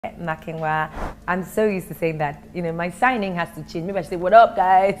Makinwa. I'm so used to saying that, my signing has to change. Maybe I should say, what up,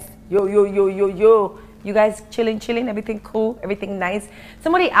 guys? Yo, yo, yo, yo, yo. You guys chilling, everything cool, everything nice.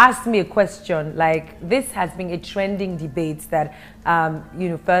 Somebody asked me a question, like, this has been a trending debate that,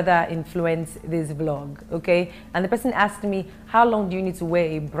 further influence this vlog, okay? And the person asked me, how long do you need to wear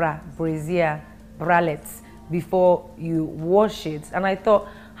a brassiere, bralettes, before you wash it? And I thought,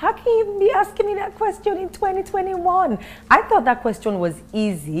 how can you be asking me that question in 2021? I thought that question was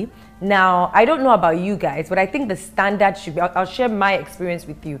easy. Now, I don't know about you guys, but I think the standard should be, I'll share my experience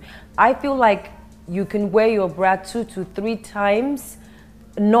with you. I feel like you can wear your bra 2 to 3 times,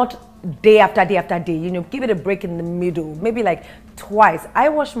 not day after day after day. Give it a break in the middle, maybe like twice. I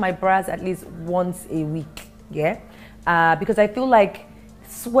wash my bras at least once a week, yeah? Because I feel like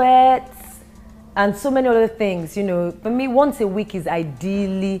sweat, and so many other things, for me, once a week is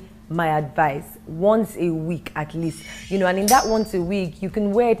ideally my advice. Once a week at least, and in that once a week, you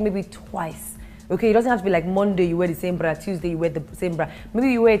can wear it maybe twice. Okay, it doesn't have to be like Monday you wear the same bra, Tuesday you wear the same bra.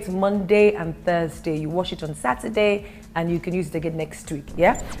 Maybe you wear it Monday and Thursday, you wash it on Saturday, and you can use it again next week,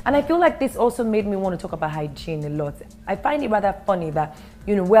 yeah? And I feel like this also made me want to talk about hygiene a lot. I find it rather funny that,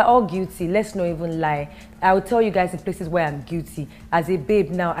 we're all guilty, let's not even lie. I'll tell you guys the places where I'm guilty. As a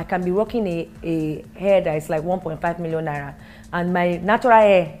babe now, I can be rocking a hair that is like 1.5 million naira, and my natural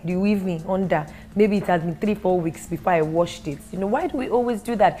hair, the weaving under, maybe it has been 3-4 weeks before I washed it. Why do we always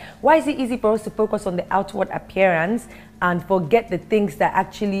do that? Why is it easy for us to focus on the outward appearance and forget the things that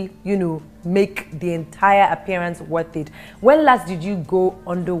actually, make the entire appearance worth it? When last did you go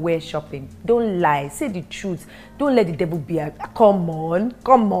underwear shopping? Don't lie, say the truth. Don't let the devil be come on.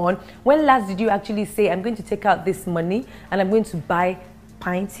 When last did you actually say, I'm going to take out this money and I'm going to buy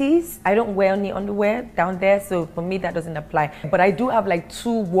Panties? I don't wear any underwear down there, so for me that doesn't apply. But I do have like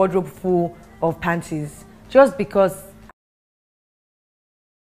 2 wardrobe full of panties, just because